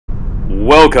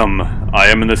Welcome! I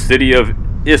am in the city of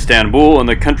Istanbul in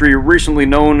the country recently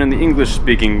known in the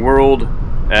English-speaking world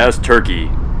as Turkey,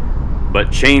 but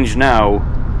changed now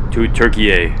to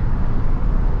Türkiye.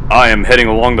 I am heading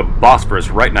along the Bosphorus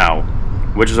right now,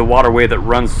 which is a waterway that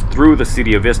runs through the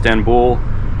city of Istanbul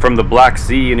from the Black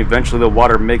Sea, and eventually the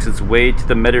water makes its way to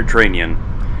the Mediterranean,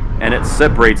 and it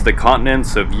separates the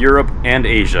continents of Europe and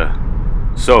Asia.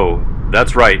 So,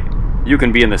 that's right, you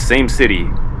can be in the same city,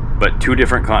 but two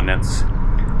different continents.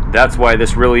 That's why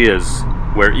this really is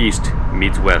where East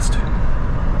meets West.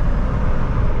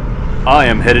 I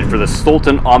am headed for the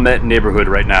Sultanahmet neighborhood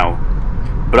right now,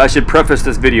 but I should preface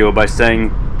this video by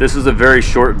saying this is a very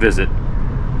short visit.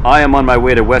 I am on my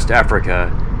way to West Africa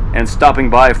and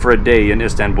stopping by for a day in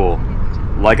Istanbul.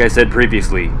 Like I said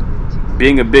previously,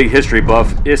 being a big history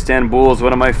buff, Istanbul is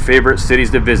one of my favorite cities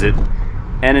to visit,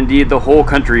 and indeed the whole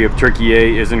country of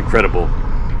Türkiye is incredible.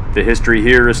 The history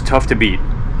here is tough to beat.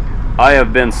 I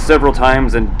have been several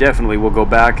times and definitely will go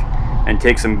back and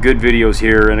take some good videos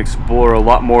here and explore a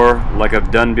lot more like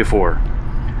I've done before.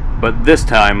 But this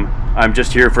time, I'm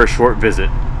just here for a short visit.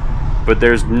 But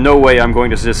there's no way I'm going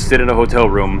to just sit in a hotel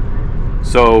room.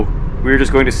 So, we're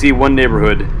just going to see one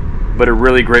neighborhood, but a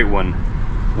really great one.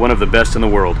 One of the best in the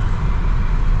world.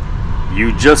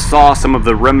 You just saw some of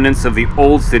the remnants of the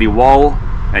old city wall,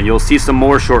 and you'll see some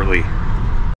more shortly.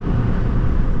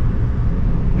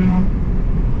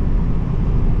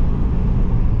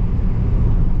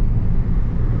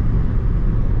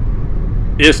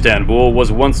 Istanbul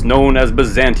was once known as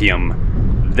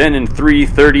Byzantium. Then in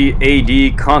 330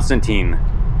 AD, Constantine,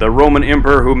 the Roman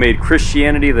emperor who made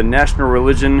Christianity the national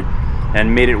religion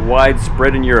and made it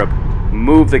widespread in Europe,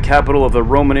 moved the capital of the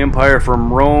Roman Empire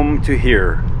from Rome to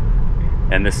here.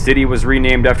 And the city was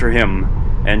renamed after him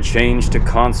and changed to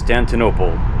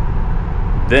Constantinople.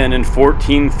 Then in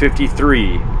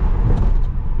 1453,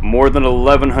 more than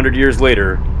 1100 years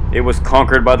later, it was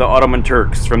conquered by the Ottoman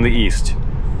Turks from the east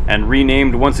and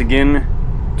renamed once again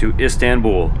to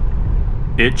Istanbul.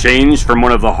 It changed from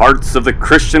one of the hearts of the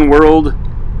Christian world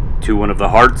to one of the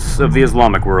hearts of the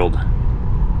Islamic world.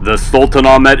 The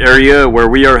Sultanahmet area where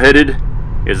we are headed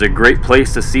is a great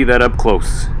place to see that up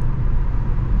close.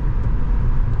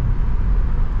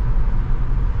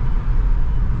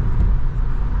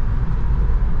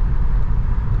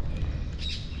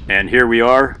 And here we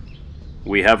are.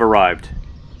 We have arrived.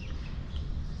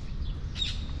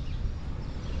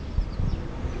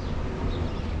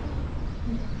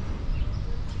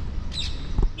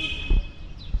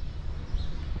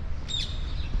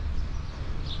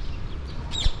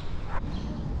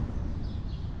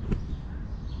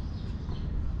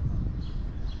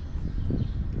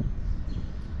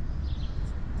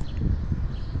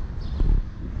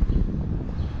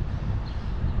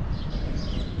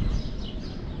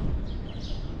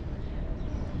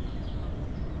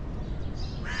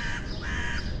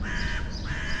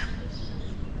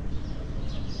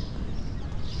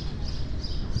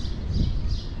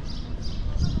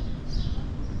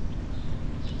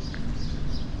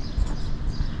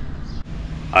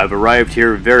 I've arrived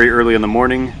here very early in the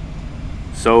morning,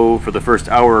 so for the first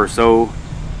hour or so,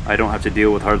 I don't have to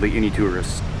deal with hardly any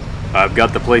tourists. I've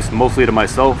got the place mostly to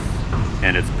myself,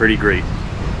 and it's pretty great.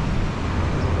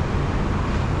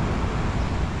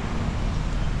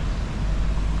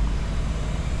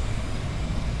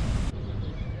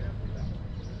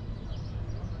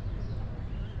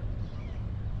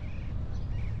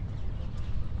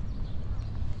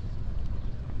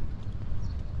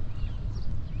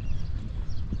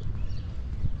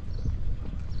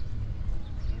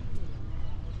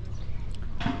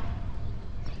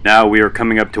 Now we are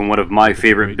coming up to one of my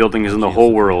favorite buildings in the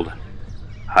whole world,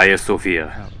 Hagia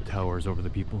Sophia. Towers over the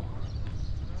people.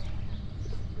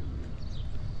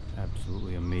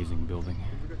 Absolutely amazing building.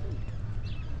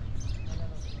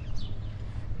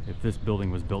 If this building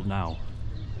was built now,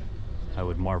 I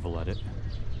would marvel at it.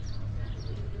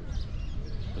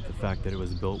 But the fact that it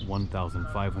was built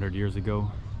 1,500 years ago,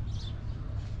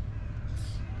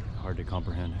 it's hard to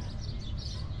comprehend.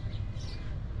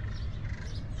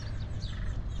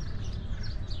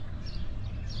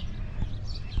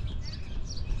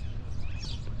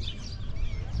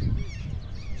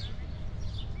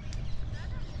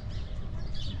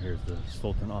 Here's the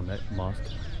Sultanahmet Mosque,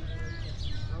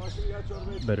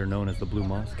 better known as the Blue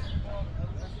Mosque,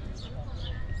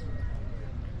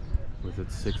 with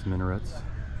its 6 minarets.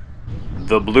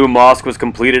 The Blue Mosque was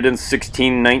completed in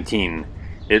 1619.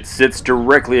 It sits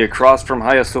directly across from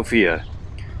Hagia Sophia.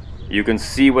 You can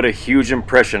see what a huge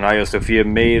impression Hagia Sophia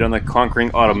made on the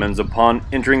conquering Ottomans upon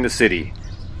entering the city.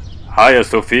 Hagia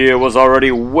Sophia was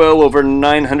already well over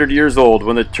 900 years old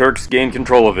when the Turks gained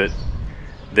control of it,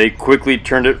 They quickly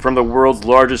turned it from the world's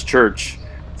largest church,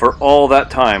 for all that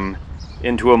time,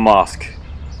 into a mosque.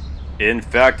 In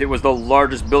fact, it was the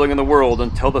largest building in the world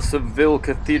until the Seville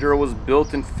Cathedral was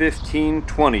built in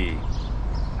 1520.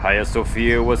 Hagia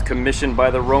Sophia was commissioned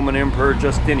by the Roman Emperor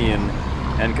Justinian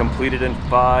and completed in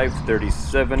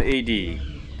 537 AD.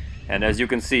 And as you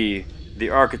can see, the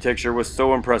architecture was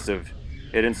so impressive,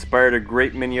 it inspired a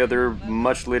great many other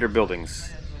much later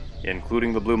buildings,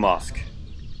 including the Blue Mosque.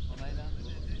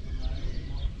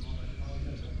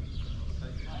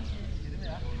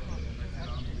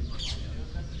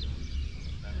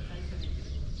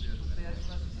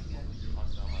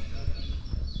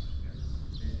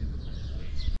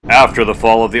 After the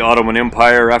fall of the Ottoman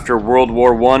Empire after World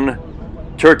War I,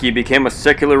 Turkey became a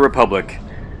secular republic,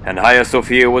 and Hagia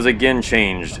Sophia was again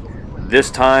changed, this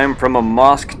time from a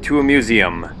mosque to a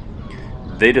museum.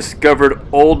 They discovered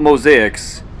old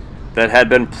mosaics that had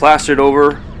been plastered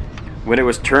over when it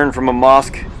was turned from a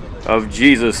mosque of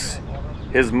Jesus,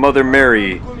 his mother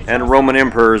Mary, and Roman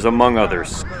emperors, among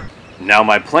others. Now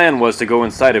my plan was to go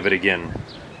inside of it again.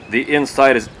 The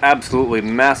inside is absolutely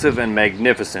massive and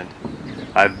magnificent.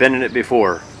 I've been in it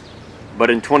before, but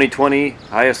in 2020,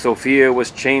 Hagia Sophia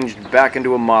was changed back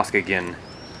into a mosque again,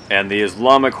 and the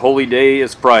Islamic holy day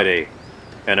is Friday.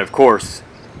 And of course,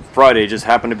 Friday just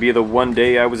happened to be the one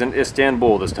day I was in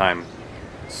Istanbul this time.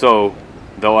 So,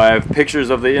 though I have pictures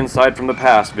of the inside from the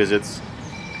past visits,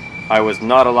 I was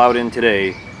not allowed in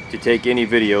today to take any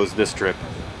videos this trip.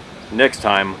 Next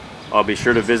time, I'll be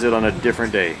sure to visit on a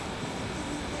different day.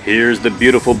 Here's the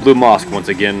beautiful Blue Mosque once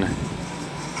again.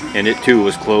 And it too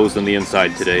was closed on the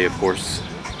inside today, of course.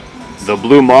 The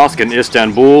Blue Mosque in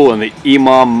Istanbul and the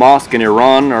Imam Mosque in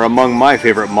Iran are among my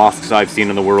favorite mosques I've seen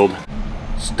in the world.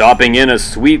 Stopping in a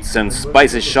sweets and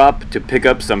spices shop to pick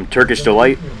up some Turkish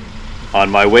delight. On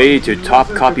my way to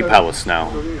Topkapi Palace now.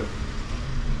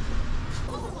 This is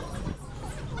Topkapi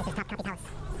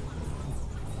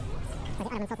Palace, where the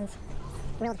Ottoman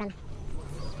sultans ruled from.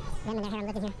 Them and their harem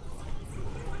lived in here.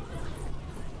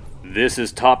 This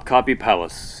is Topkapi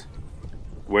Palace,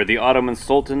 where the Ottoman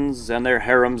sultans and their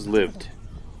harems lived.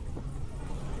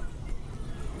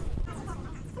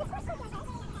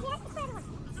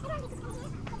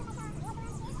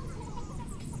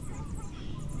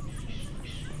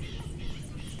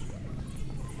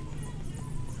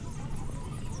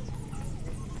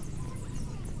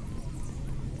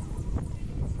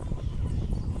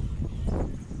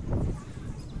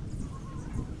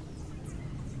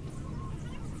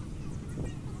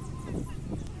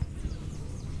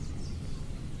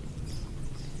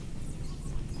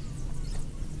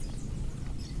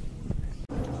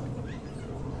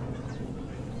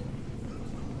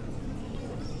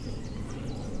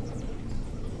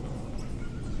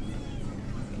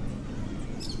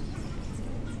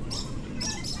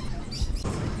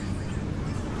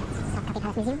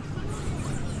 Museum.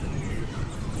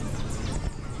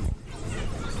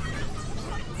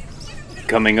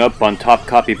 Coming up on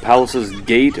Topkapi Palace's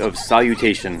Gate of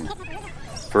Salutation,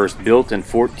 first built in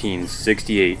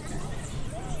 1468.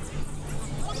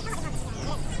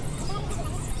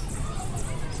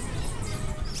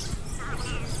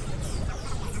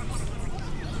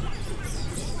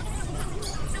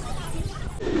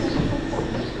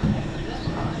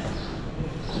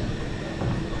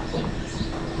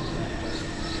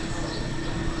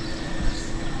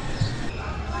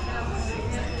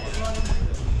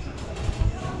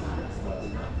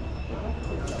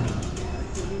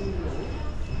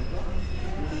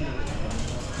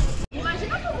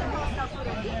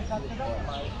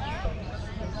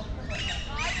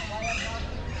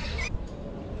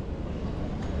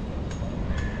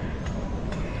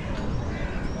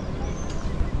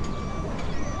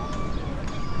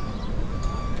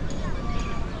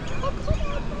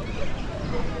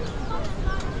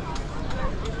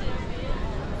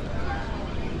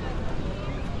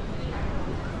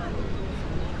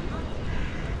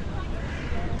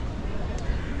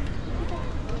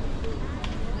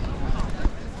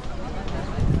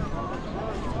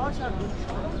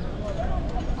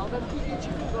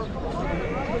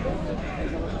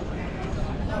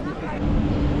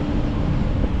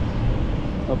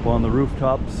 Up on the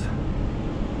rooftops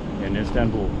in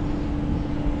Istanbul.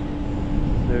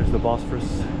 There's the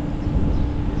Bosphorus.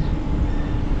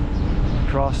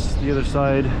 Across the other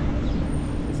side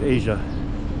is Asia.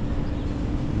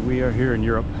 We are here in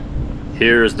Europe.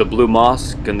 Here is the Blue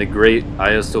Mosque and the great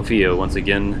Hagia Sophia once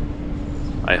again.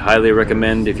 I highly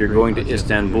recommend, if you're going to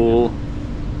Istanbul,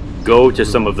 go to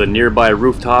some of the nearby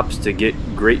rooftops to get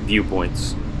great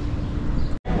viewpoints.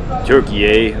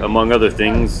 Türkiye, among other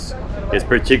things, is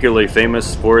particularly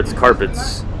famous for its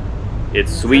carpets.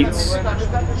 It's sweets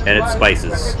and it's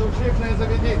spices.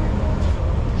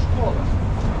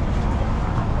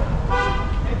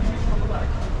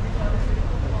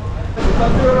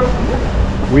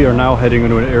 We are now heading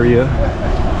into an area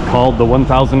called the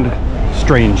 1000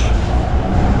 Strange,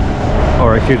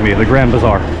 or excuse me, the Grand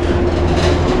Bazaar.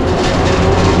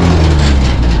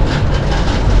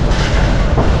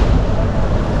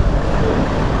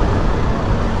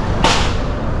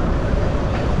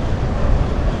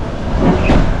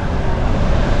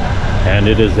 And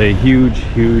it is a huge,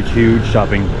 huge, huge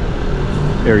shopping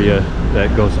area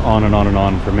that goes on and on and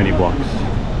on for many blocks.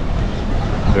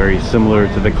 Very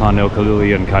similar to the Khan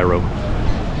el-Khalili in Cairo.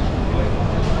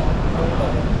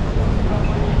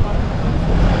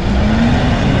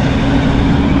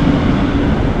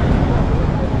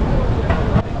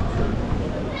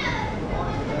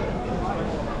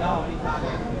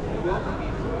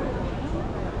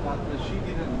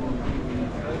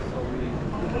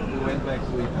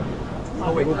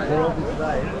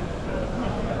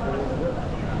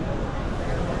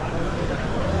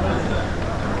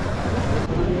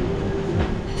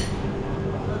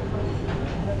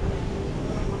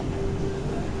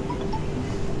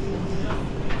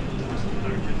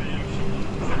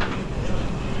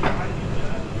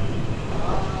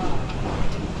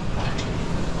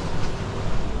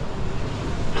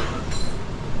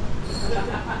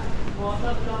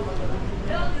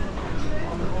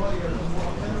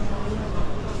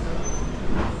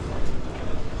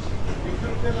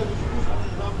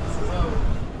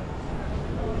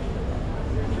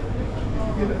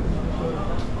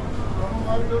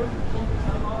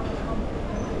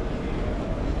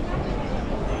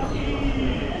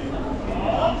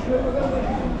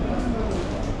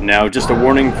 Now, just a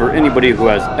warning for anybody who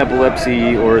has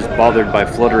epilepsy or is bothered by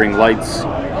fluttering lights,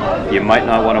 you might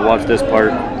not want to watch this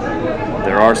part.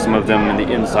 There are some of them in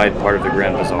the inside part of the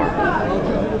Grand Bazaar.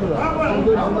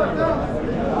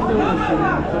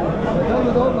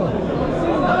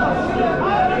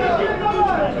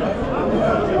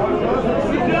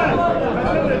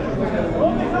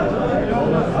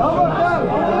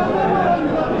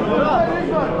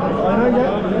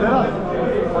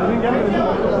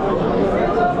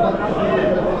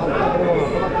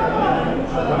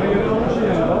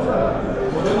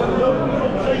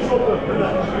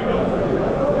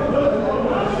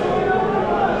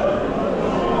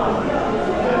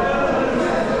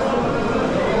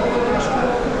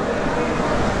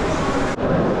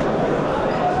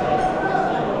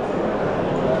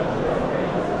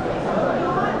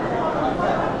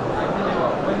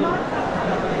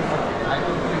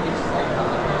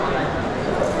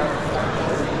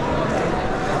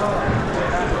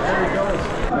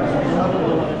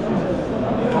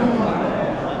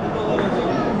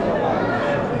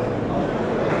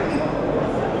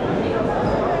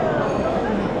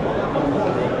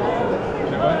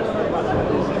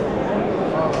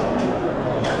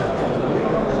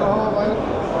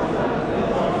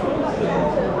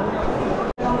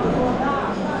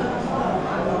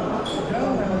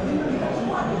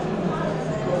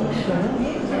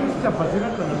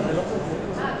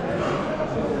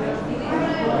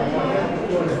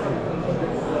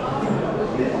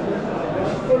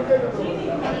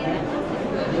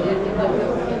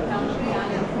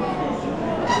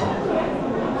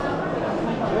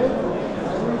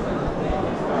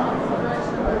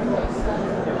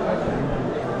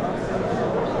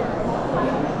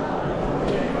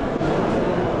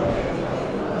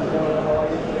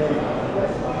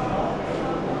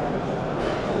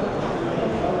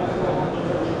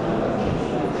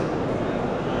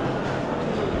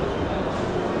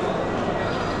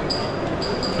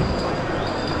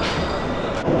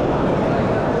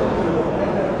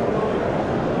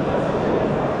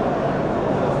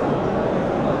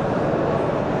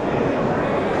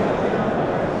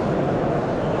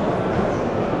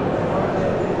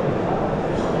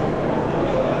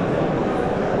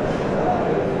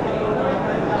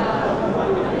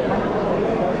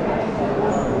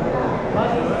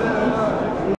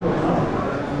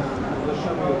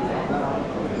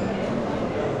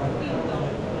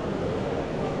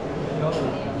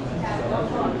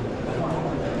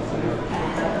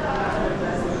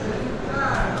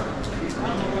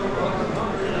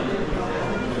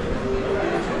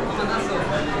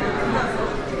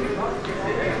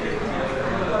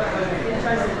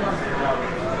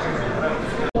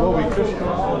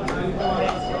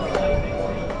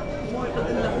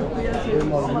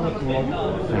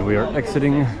 And we are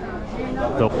exiting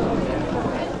the...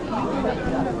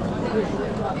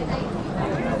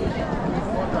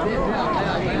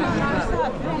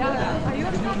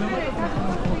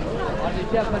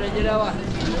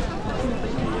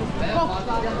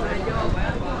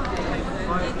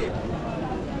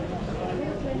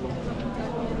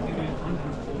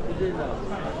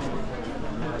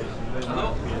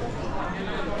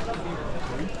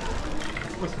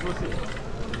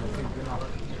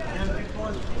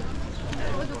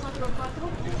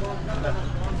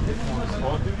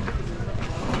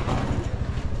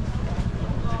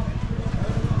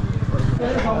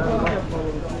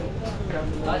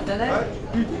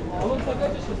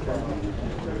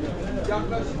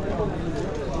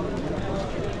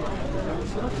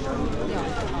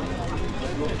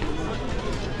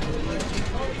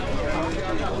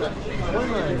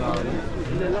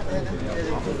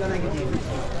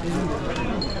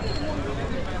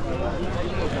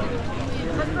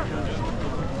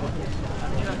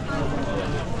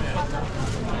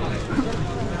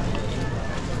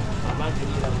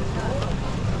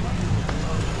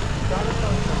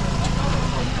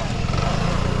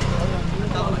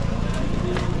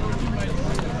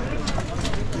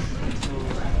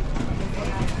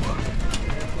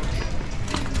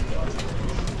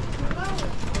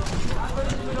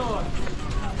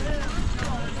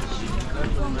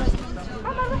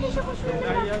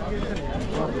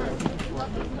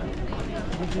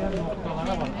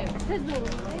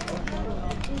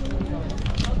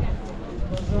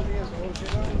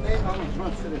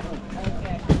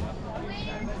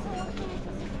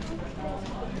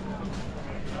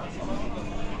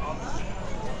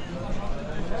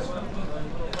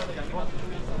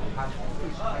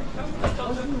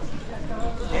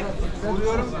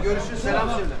 Buluyorum. Görüşürüz. Selam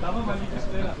söyle. Tamam.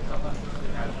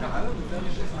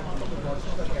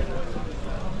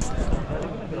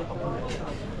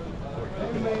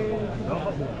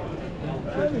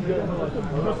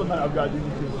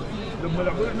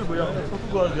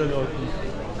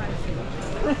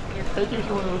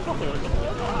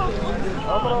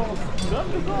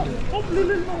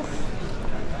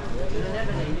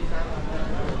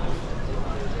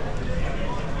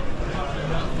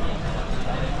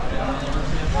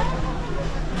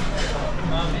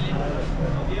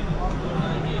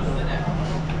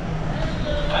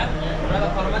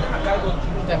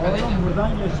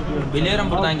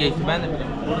 Biliyorum buradan geçti. Ben de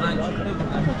biliyorum. Buradan çıktı.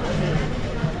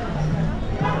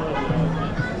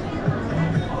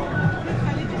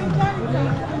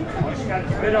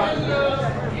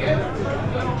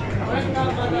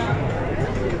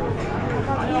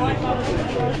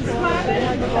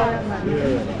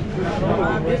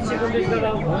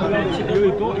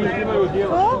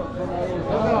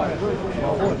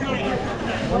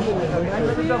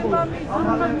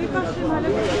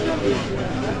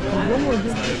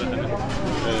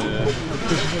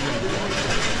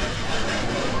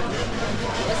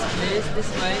 Yes, please, this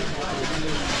way.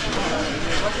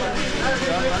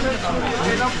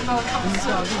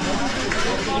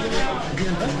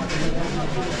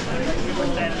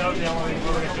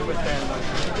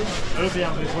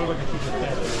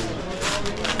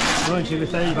 Noi in 5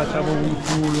 Stelle gli facciamo un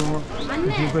culo,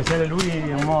 in 5 Stelle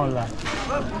lui molla.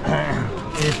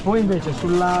 E poi invece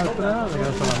sull'altra, perché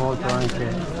adesso la volto anche.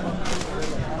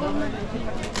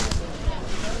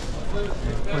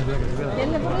 Poi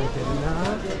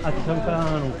a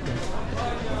Satanahmet.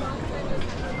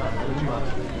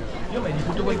 Io mi di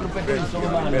tutto quel gruppetto di solo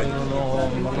male, non ho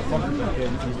forza perché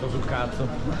mi sto sul cazzo.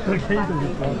 Perché io ti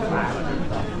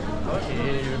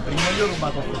Prima io ho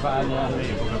rubato Stefania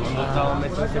all'epoca, quando stavo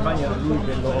messo a Stefania era lui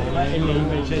quello e lei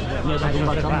invece mi ha dato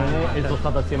rubato a me e sono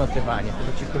stato assieme a Stefania.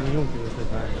 Per 5 minuti queste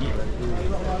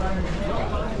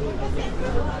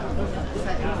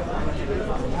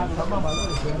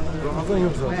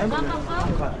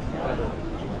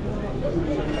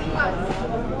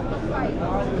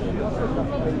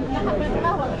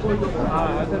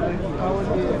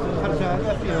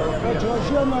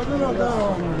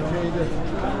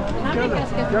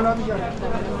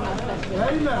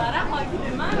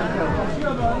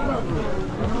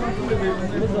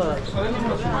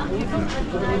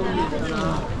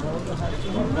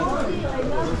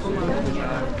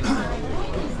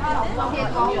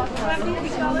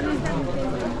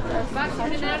Bak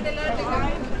şimdi neredeler de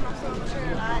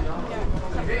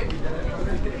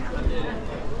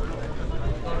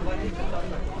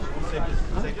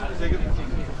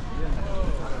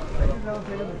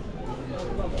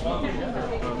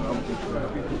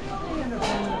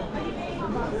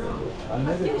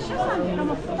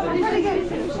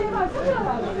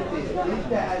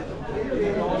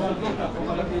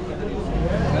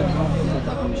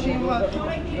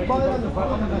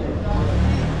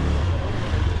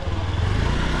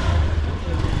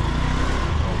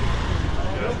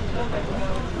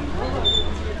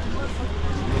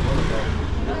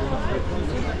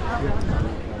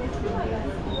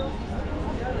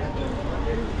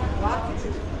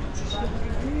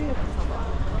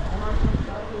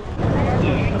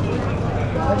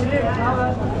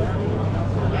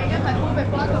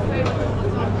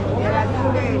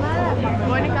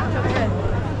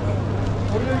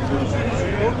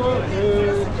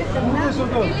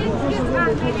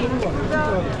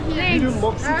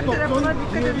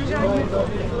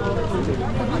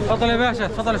تفضل يا باشا،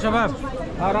 تفضل يا شباب.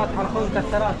 هارات حرقون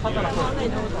كثرات، تفضل اخوي.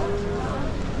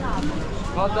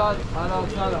 تفضل. اهلا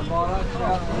وسهلا.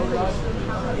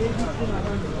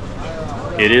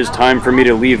 It is time for me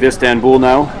to leave Istanbul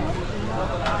now.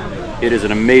 It is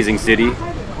an amazing city.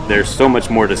 There's so much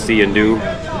more to see and do.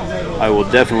 I will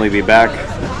definitely be back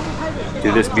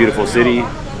to this beautiful city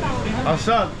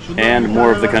and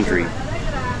more of the country.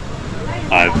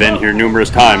 I've been here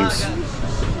numerous times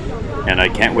and I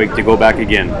can't wait to go back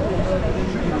again.